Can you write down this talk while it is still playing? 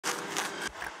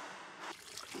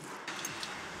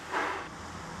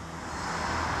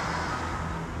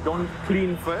don't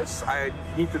clean first. I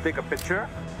need to take a picture.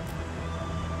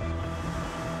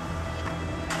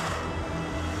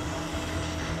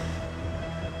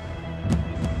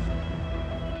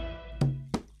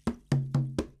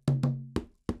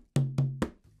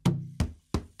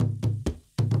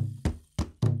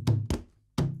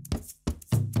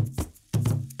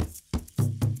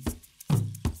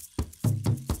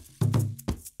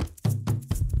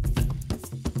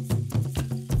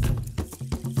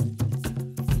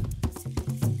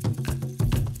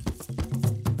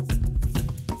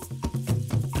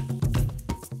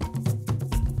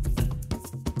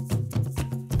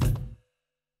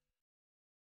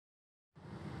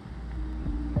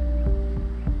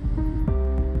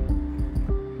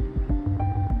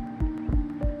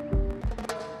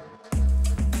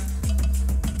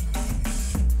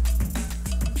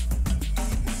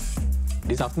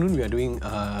 This afternoon we are doing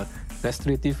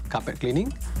restorative carpet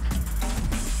cleaning.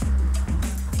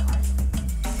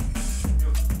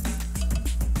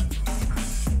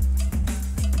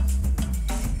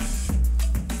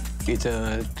 It's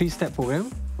a 3-step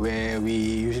program where we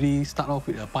usually start off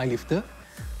with a pile lifter,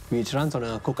 which runs on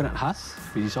a coconut husk,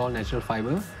 which is all natural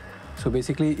fiber. So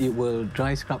basically it will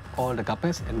dry scrub all the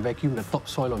carpets and vacuum the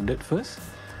topsoil of dirt first.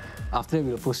 After that,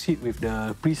 we will proceed with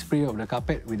the pre-spray of the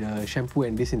carpet with the shampoo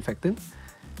and disinfectant.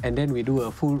 And then we do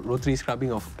a full rotary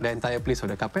scrubbing of the entire place of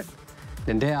the carpet.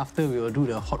 Then thereafter, we will do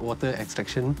the hot water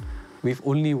extraction with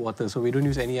only water. So we don't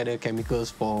use any other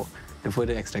chemicals for the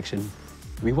further extraction.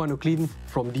 We want to clean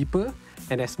from deeper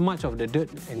and as much of the dirt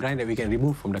and grime that we can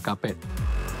remove from the carpet.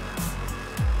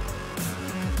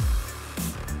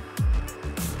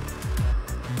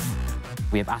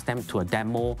 We have asked them to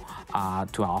demo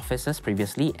to our offices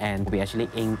previously, and we actually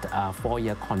inked a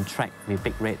 4-year contract with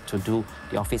Big Red to do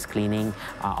the office cleaning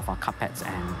of our carpets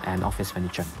and office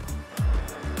furniture.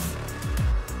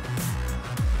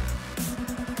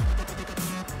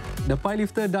 The pile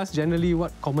lifter does generally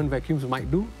what common vacuums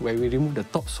might do, where we remove the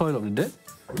topsoil of the dirt.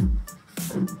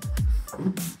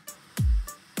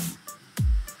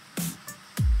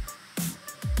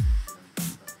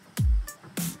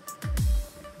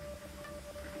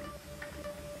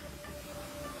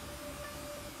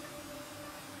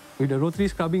 With the rotary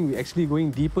scrubbing, we're actually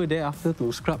going deeper thereafter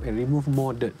to scrub and remove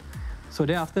more dirt. So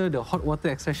thereafter, the hot water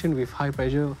extraction with high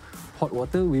pressure hot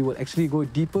water, we will actually go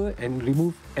deeper and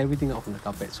remove everything out from the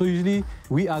carpet. So usually,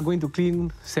 we are going to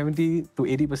clean 70 to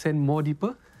 80% more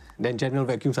deeper than general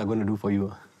vacuums are going to do for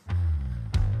you.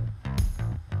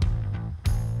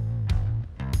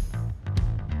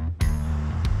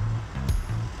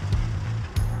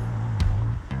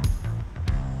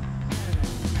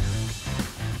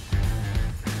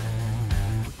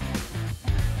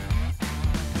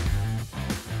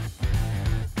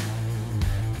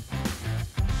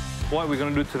 What we're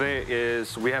going to do today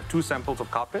is we have 2 samples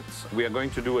of carpets. We are going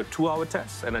to do a 2-hour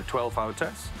test and a 12-hour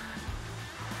test.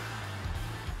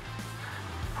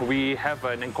 We have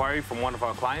an inquiry from one of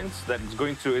our clients that is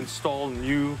going to install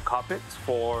new carpets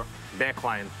for their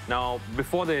client. Now,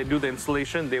 before they do the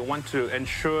installation, they want to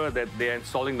ensure that they're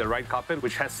installing the right carpet,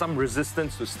 which has some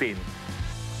resistance to stain.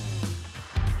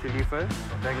 Chili first,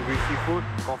 then greasy food,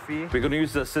 coffee. We're going to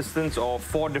use the assistance of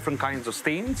 4 different kinds of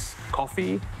stains: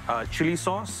 coffee, chili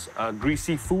sauce,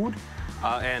 greasy food,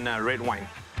 and red wine.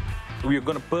 We're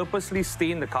going to purposely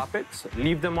stain the carpets,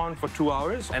 leave them on for 2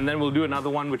 hours, and then we'll do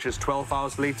another one which is 12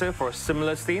 hours later for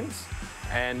similar stains,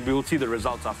 and we will see the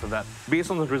results after that. Based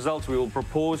on the results, we will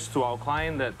propose to our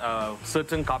client that a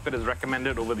certain carpet is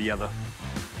recommended over the other.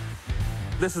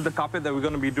 This is the carpet that we're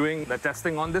going to be doing the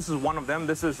testing on. This is one of them.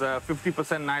 This is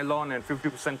 50% nylon and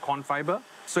 50% corn fiber.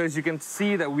 So as you can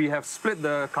see that we have split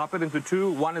the carpet into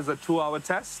 2. One is a 2-hour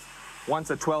test, one's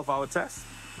a 12-hour test.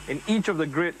 In each of the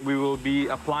grid, we will be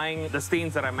applying the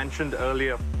stains that I mentioned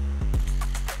earlier.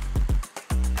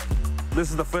 This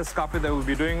is the first carpet that we'll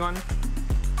be doing on.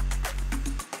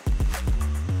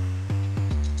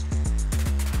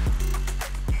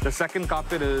 The second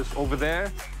carpet is over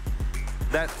there.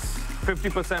 That's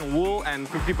 50% wool and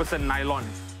 50% nylon.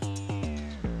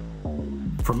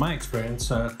 From my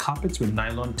experience, carpets with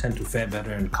nylon tend to fare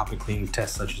better in carpet cleaning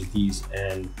tests such as these,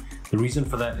 and the reason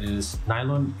for that is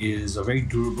nylon is a very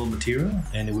durable material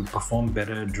and it would perform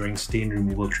better during stain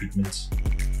removal treatments.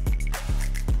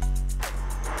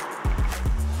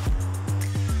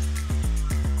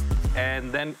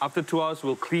 And then after 2 hours,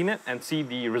 we'll clean it and see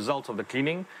the results of the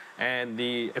cleaning and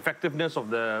the effectiveness of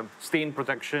the stain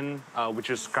protection, which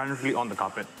is currently on the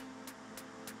carpet.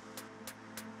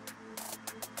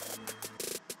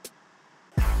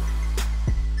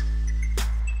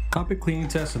 Carpet cleaning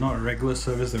tests are not a regular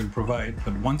service that we provide,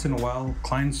 but once in a while,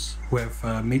 clients who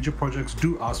have major projects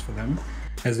do ask for them,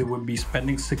 as they would be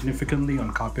spending significantly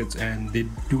on carpets and they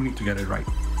do need to get it right.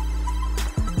 The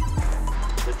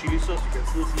chili sauce, you can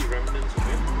still see remnants of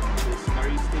it. This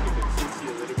curry stain, you can still see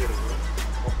a little bit of it.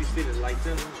 Coffee stain is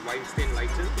lightened, wine stain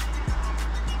lightened.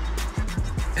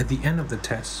 At the end of the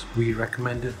test, we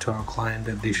recommended to our client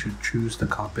that they should choose the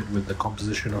carpet with the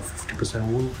composition of 50%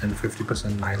 wool and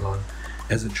 50% nylon,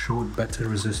 as it showed better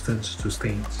resistance to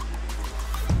stains.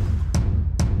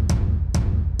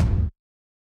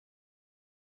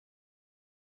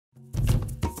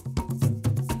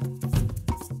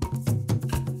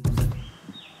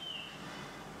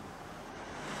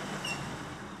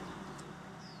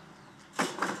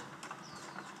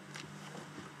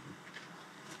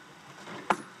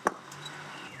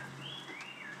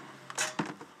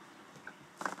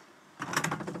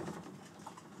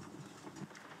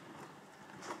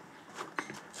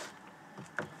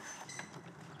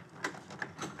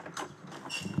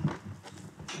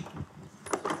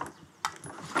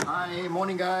 Hi,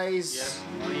 morning guys. Yes,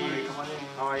 morning. Come on in.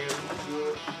 How are you?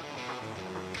 Good.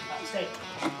 Stay.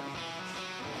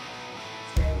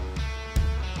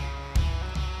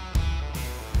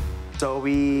 So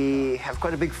we have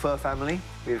quite a big fur family.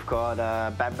 We've got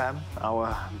Bam Bam,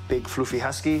 our big fluffy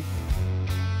husky,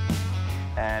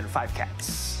 and 5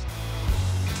 cats.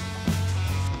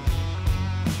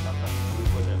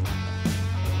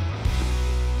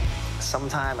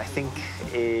 Sometime, I think,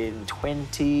 in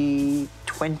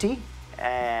 2020,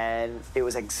 and it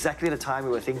was exactly the time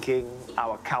we were thinking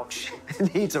our couch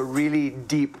needs a really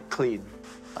deep clean.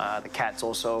 The cats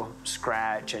also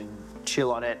scratch and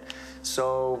chill on it,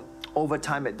 so over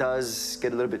time it does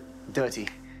get a little bit dirty.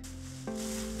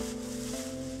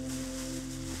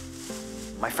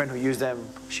 My friend who used them,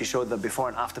 she showed the before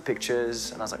and after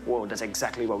pictures, and I was like, whoa, that's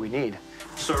exactly what we need.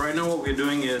 So right now what we're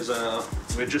doing is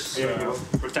we're just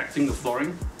protecting the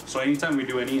flooring. So anytime we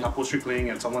do any upholstery cleaning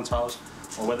at someone's house,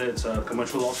 or whether it's a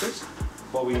commercial office,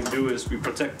 what we do is we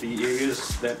protect the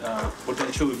areas that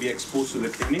potentially will be exposed to the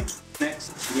cleaning.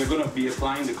 Next, we're going to be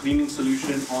applying the cleaning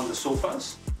solution on the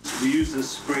sofas. We use this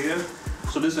sprayer.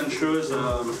 So this ensures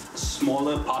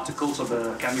smaller particles of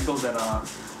the chemicals that are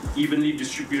evenly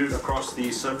distributed across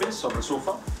the surface of the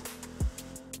sofa.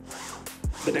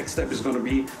 The next step is going to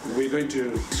be, we're going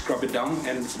to scrub it down,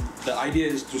 and the idea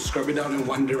is to scrub it down in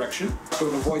one direction so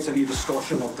it avoids any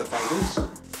distortion of the fibers.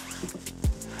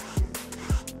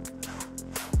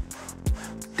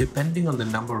 Depending on the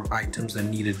number of items that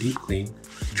need a deep clean,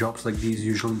 jobs like these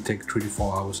usually take 3 to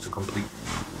 4 hours to complete.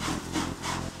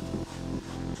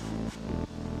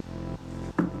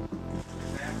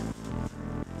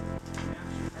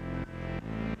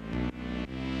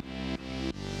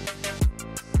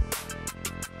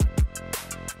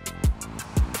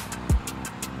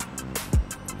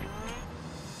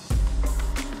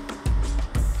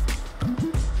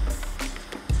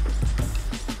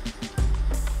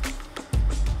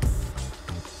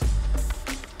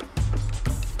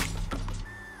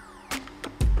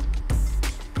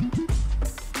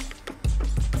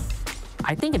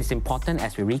 I think it is important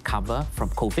as we recover from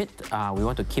COVID, we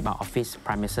want to keep our office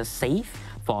premises safe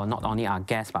for not only our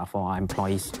guests but for our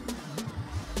employees.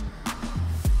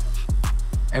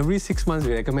 Every 6 months,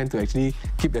 we recommend to actually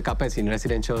keep the carpets in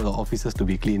residential or offices to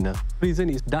be cleaner. The reason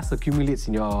is dust accumulates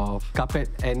in your carpet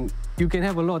and you can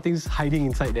have a lot of things hiding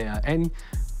inside there. And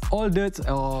all dirt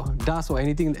or dust or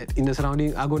anything in the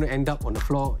surrounding are going to end up on the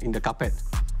floor in the carpet.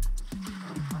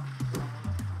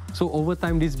 So over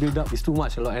time, this build-up is too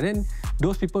much a lot. And then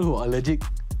those people who are allergic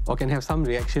or can have some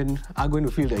reaction are going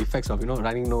to feel the effects of,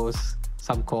 running nose,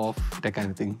 some cough, that kind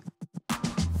of thing.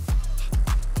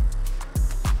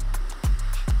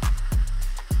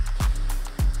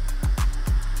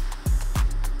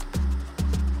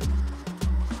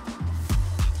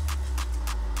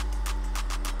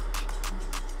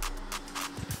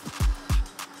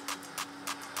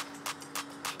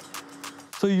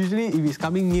 So usually if it's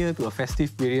coming near to a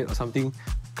festive period or something,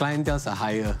 clienteles are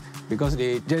higher because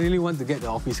they generally want to get the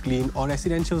office clean, or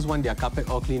residentials want their carpet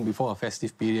all clean before a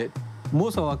festive period.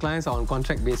 Most of our clients are on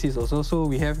contract basis also, so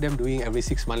we have them doing every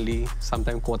 6 monthly,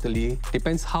 sometimes quarterly.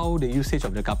 Depends how the usage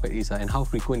of the carpet is and how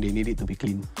frequent they need it to be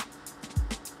cleaned.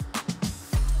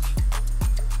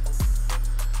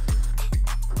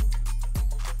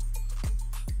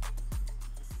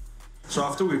 So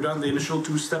after we've done the initial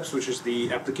 2 steps, which is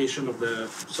the application of the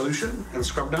solution and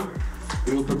scrub down,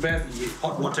 we will prepare the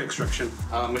hot water extraction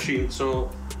machine. So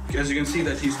as you can see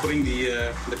that he's putting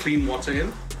the clean water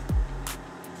in.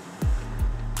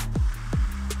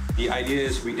 The idea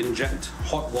is we inject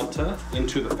hot water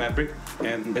into the fabric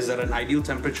and is at an ideal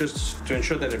temperature to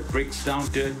ensure that it breaks down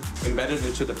dirt embedded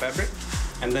into the fabric,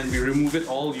 and then we remove it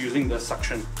all using the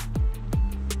suction.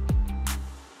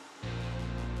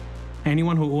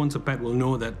 Anyone who owns a pet will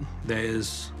know that there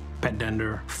is pet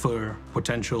dander, fur,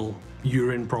 potential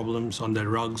urine problems on their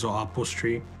rugs or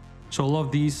upholstery. So a lot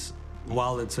of these,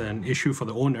 while it's an issue for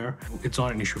the owner, it's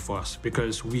not an issue for us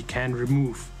because we can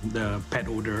remove the pet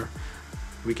odor,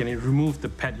 we can remove the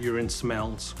pet urine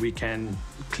smells, we can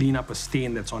clean up a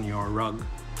stain that's on your rug.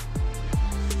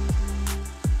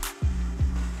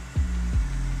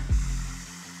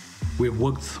 We've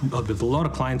worked with a lot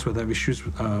of clients who have issues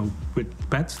with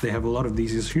pets. They have a lot of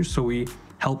these issues, so we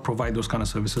help provide those kind of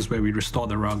services where we restore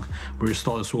the rug, we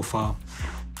restore the sofa.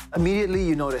 Immediately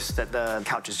you notice that the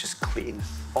couch is just clean,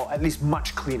 or at least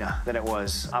much cleaner than it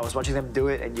was. I was watching them do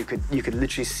it and you could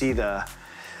literally see the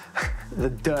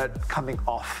dirt coming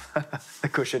off the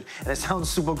cushion, and it sounds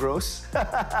super gross.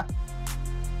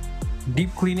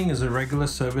 Deep cleaning is a regular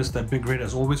service that Big Red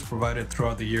has always provided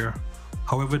throughout the year.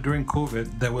 However, during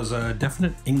COVID, there was a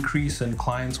definite increase in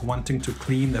clients wanting to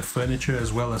clean their furniture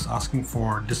as well as asking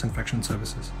for disinfection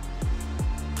services.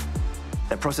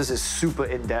 The process is super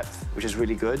in-depth, which is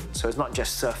really good. So it's not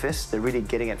just surface, they're really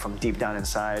getting it from deep down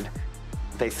inside.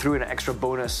 They threw in an extra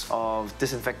bonus of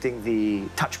disinfecting the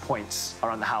touch points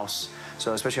around the house.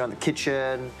 So especially on the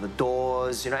kitchen, the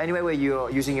doors, anywhere where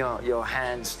you're using your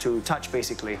hands to touch,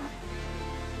 basically.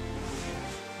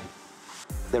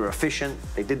 They were efficient,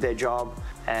 they did their job,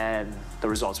 and the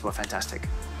results were fantastic.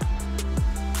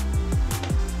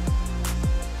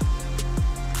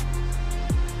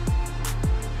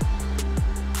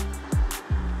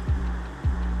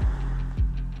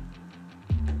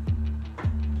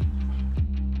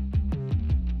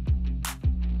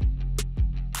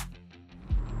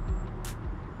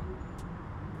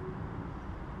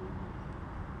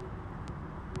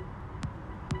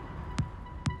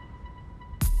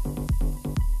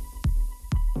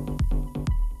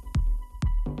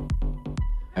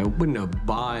 I opened a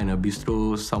bar and a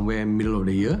bistro somewhere middle of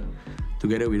the year,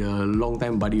 together with a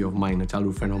long-time buddy of mine, a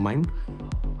childhood friend of mine.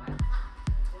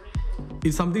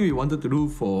 It's something we wanted to do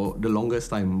for the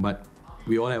longest time, but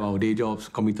we all have our day jobs,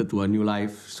 committed to a new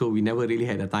life, so we never really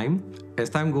had the time. As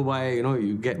time go by,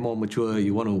 you get more mature,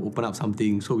 you want to open up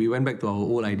something, so we went back to our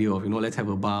old idea of, let's have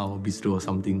a bar or bistro or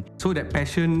something. So that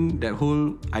passion, that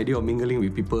whole idea of mingling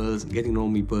with people, getting to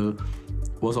know people,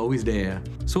 was always there.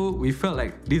 So we felt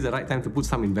like this is the right time to put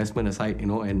some investment aside,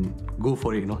 and go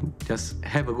for it, just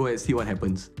have a go and see what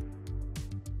happens.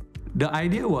 The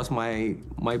idea was my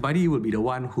buddy will be the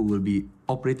one who will be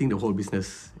operating the whole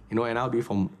business, and I'll be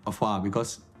from afar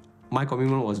because my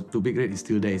commitment was to Big Red is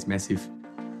still there, it's massive.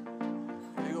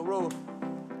 There you go, bro.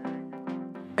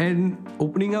 And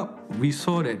opening up, we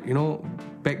saw that,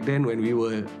 back then when we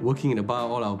were working in the bar,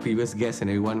 all our previous guests and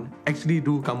everyone actually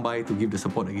do come by to give the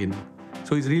support again.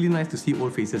 So it's really nice to see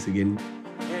old faces again.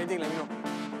 Yeah, anything, let me know.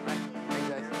 Right. Thanks,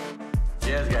 guys.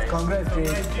 Cheers, guys. Congrats,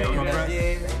 Jay. Congrats.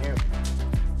 Thank you.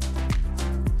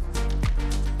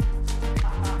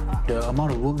 The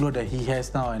amount of workload that he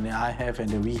has now and that I have and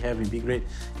that we have in Big Red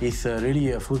is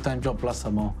really a full-time job plus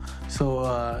some more. So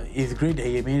it's great that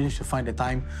he managed to find the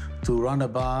time to run a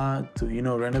bar, to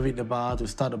renovate the bar, to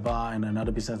start a bar and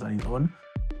another business on his own.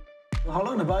 How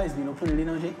long the bar has been open really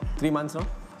now, Jay? 3 months now.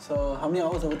 So how many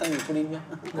hours overtime you put in here?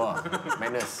 Wow,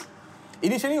 madness.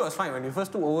 Initially it was fine. When we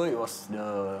first took over, it was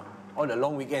all the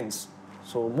long weekends.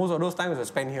 So most of those times were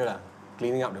spent here,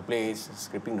 cleaning up the place,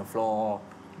 scraping the floor.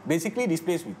 Basically, this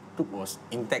place we took was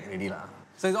intact already.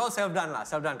 So it's all self-done.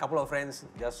 Self-done. Couple of friends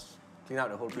just clean out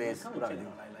the whole place.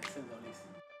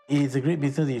 It's a great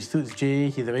business. He suits Jay.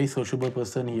 He's a very sociable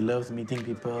person. He loves meeting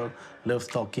people, loves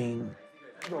talking.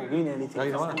 Don't win anything.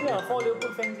 Yeah, 4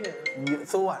 Liverpool fans here.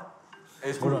 So what?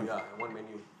 It's good, one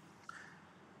menu.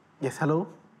 Yes, hello?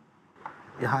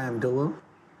 Yeah, hi, I'm Dowell.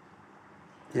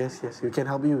 Yes, we can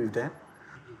help you with that.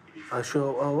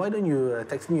 Sure, why don't you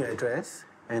text me your address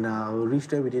and I'll reach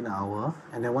there within an hour,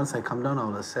 and then once I come down,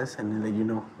 I'll assess and then let you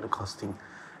know the costing.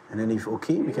 And then if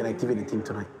okay, we can activate the team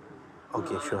tonight.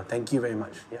 Okay, sure. Thank you very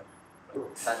much. Yep.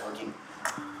 Start working.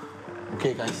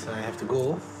 Okay, guys, I have to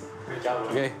go.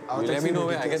 Okay, you let me know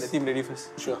where I get the team ready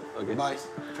first. Sure. Okay. Bye.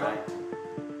 Bye.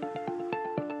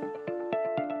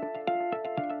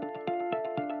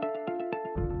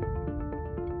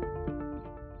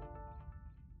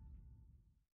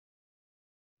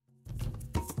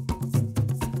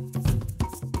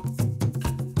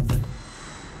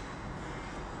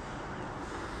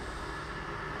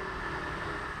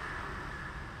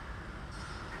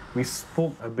 We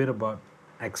spoke a bit about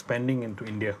expanding into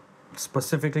India.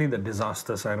 specifically the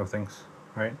disaster side of things,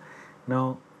 right?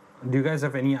 Now, do you guys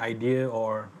have any idea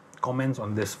or comments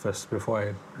on this first before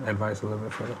I advise a little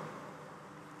bit further?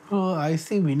 Oh, I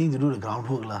think we need to do the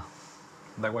groundwork lah.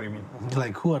 Like, what do you mean?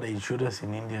 Like, who are the insurers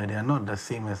in India? They are not the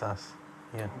same as us.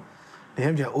 Yeah. They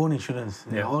have their own insurance.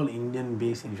 They're all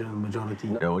Indian-based insurance majority.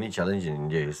 The only challenge in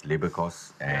India is labor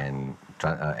costs and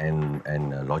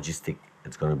logistic.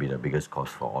 It's going to be the biggest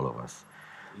cost for all of us.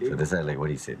 So that's like what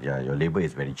he said. Yeah, your labor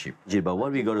is very cheap. But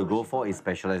what we got to go for is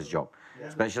specialized job.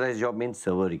 Specialized job means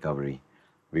server recovery.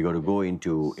 We got to go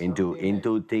into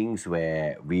things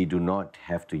where we do not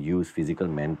have to use physical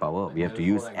manpower. We have to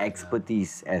use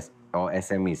expertise or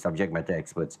SMEs, subject matter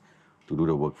experts, to do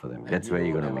the work for them. That's where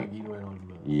you're going to make.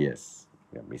 Yes.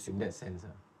 Yeah, basically. In that sense.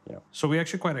 Yeah. So we're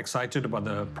actually quite excited about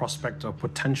the prospect of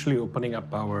potentially opening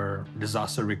up our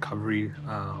disaster recovery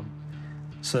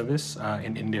service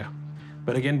in India.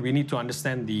 But again, we need to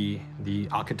understand the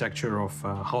architecture of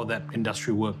how that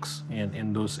industry works in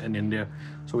India.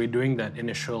 So we're doing that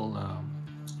initial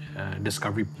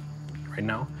discovery right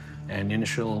now and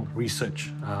initial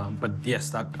research. But yes,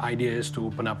 that idea is to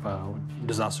open up a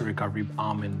disaster recovery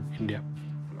arm in India.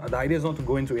 The idea is not to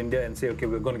go into India and say, okay,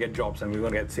 we're going to get jobs and we're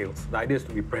going to get sales. The idea is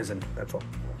to be present, that's all,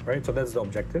 right? So that's the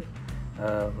objective.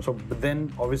 But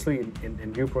then obviously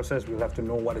in due process, we'll have to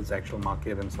know what is the actual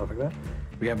market and stuff like that.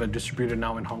 We have a distributor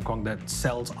now in Hong Kong that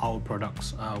sells our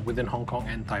products within Hong Kong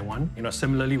and Taiwan. You know,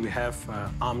 similarly, we have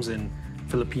arms in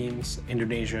Philippines,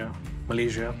 Indonesia,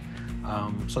 Malaysia.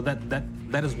 So that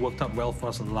has worked out well for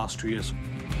us in the last 2 years.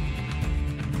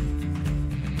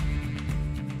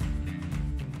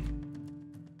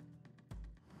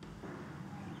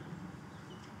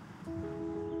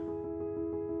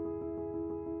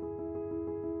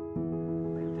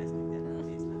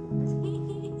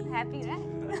 Happy, right?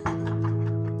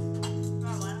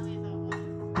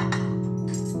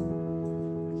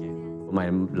 My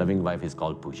loving wife is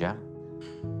called Pooja.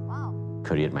 Wow.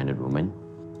 Career-minded woman.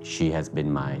 She has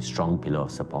been my strong pillar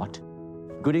of support.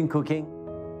 Good in cooking.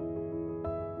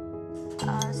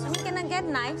 So can I get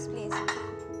knives, please?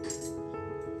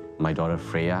 My daughter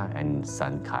Freya and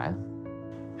son Kyle.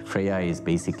 Freya is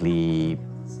basically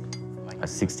a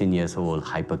 16-year-old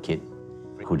hyper kid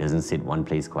who doesn't sit one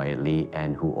place quietly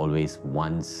and who always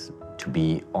wants to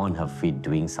be on her feet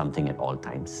doing something at all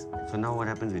times. So now what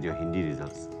happens with your Hindi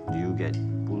results? Do you get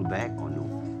pulled back or no?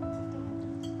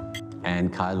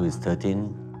 And Kyle, who is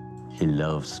 13, he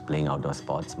loves playing outdoor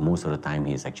sports. Most of the time,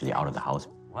 he is actually out of the house.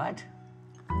 What?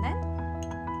 And then?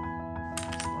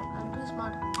 I'm too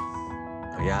smart.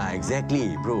 Yeah,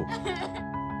 exactly, bro.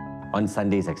 On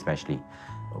Sundays especially,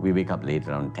 we wake up late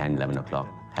around 10, 11 o'clock,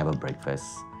 have a breakfast.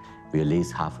 We at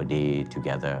least half a day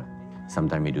together.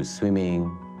 Sometimes we do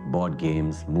swimming, board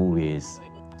games, movies.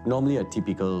 Normally a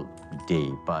typical day,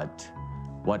 but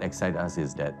what excites us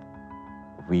is that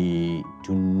we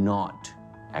do not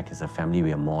act as a family.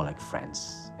 We are more like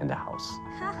friends in the house.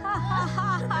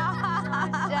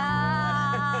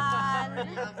 John!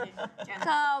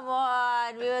 Come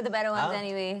on, we were the better ones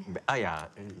anyway. Yeah,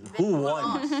 who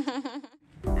won?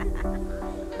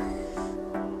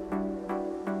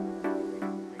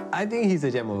 I think he's a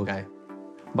gem of a guy,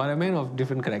 but a man of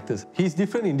different characters. He's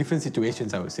different in different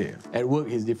situations, I would say. At work,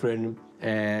 he's different.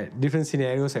 At different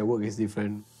scenarios at work, he's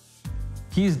different.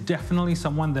 He's definitely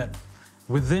someone that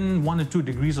within 1 or 2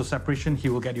 degrees of separation, he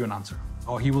will get you an answer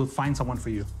or he will find someone for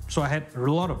you. So I had a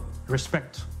lot of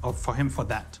respect for him for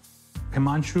that.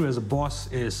 Himanshu as a boss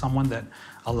is someone that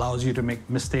allows you to make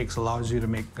mistakes, allows you to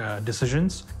make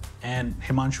decisions. And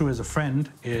Himanshu as a friend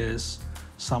is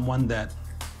someone that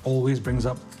always brings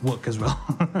up work as well.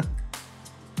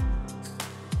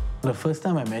 The first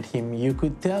time I met him, you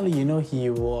could tell, he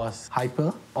was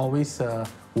hyper, always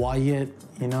wired,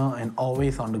 and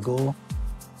always on the go.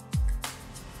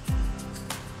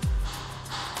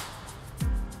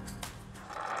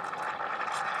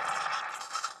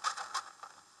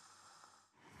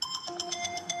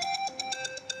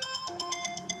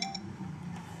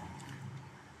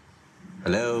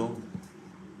 Hello?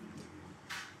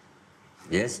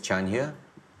 Yes, Charn here.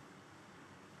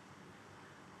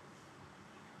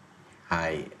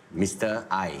 Hi, Mr.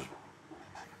 I.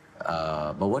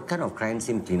 But what kind of crime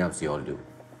scene cleanups do you all do?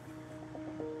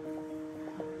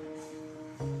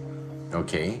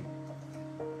 Okay.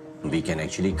 We can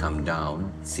actually come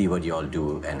down, see what you all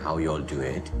do and how you all do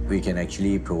it. We can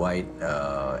actually provide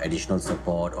additional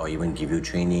support or even give you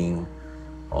training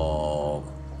or...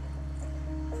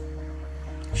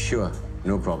 Sure,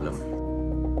 no problem.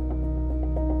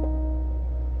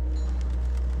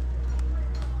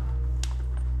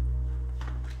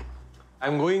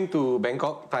 I'm going to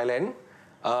Bangkok, Thailand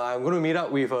I'm going to meet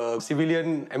up with a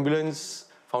civilian ambulance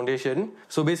foundation.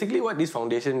 So basically what this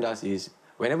foundation does is,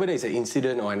 whenever there is an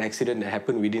incident or an accident that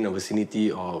happened within a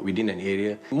vicinity or within an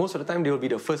area, most of the time they will be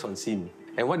the first on scene.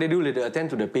 And what they do is they attend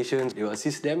to the patients, they will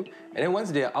assist them, and then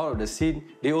once they are out of the scene,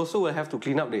 they also will have to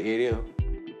clean up the area.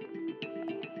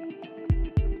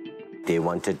 They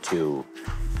wanted to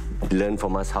learn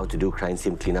from us how to do crime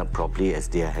scene cleanup properly, as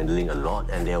they are handling a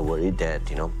lot and they are worried that,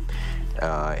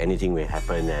 anything may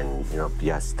happen and,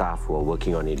 their staff who are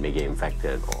working on it may get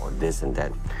infected or this and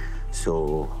that.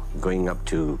 So going up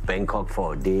to Bangkok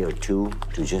for a day or two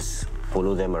to just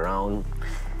follow them around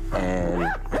and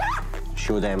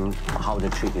show them how the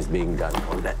trick is being done,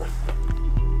 all that.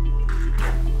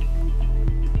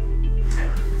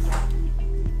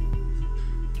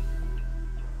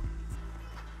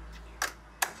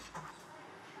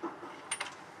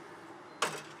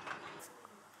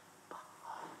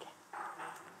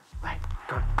 Right,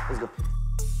 come on, let's go.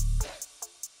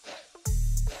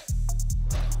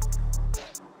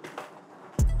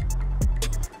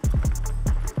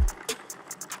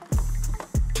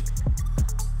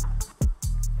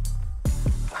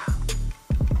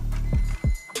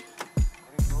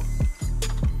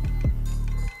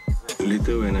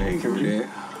 Later when I go there,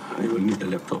 I will need the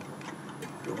laptop,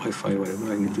 the Wi-Fi,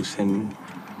 whatever. I need to send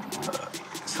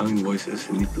sound invoices.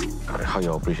 I need to... How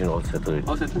your operation all settled?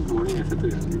 All settled, morning I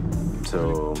settled yesterday.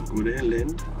 So, go there,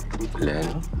 land.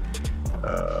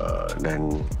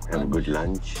 Then have a good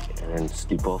lunch and then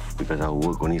sleep off because our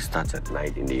work only starts at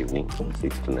night in the evening, from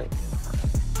 6 to 9.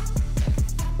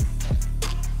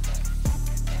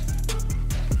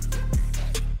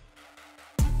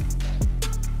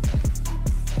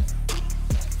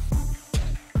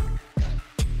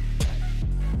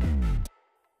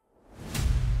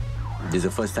 This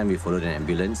is the first time we followed an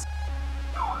ambulance.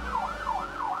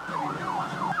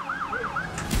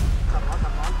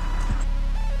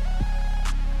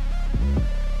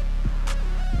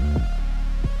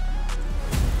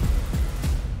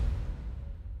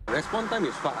 Response time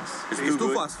is fast. It's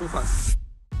too fast.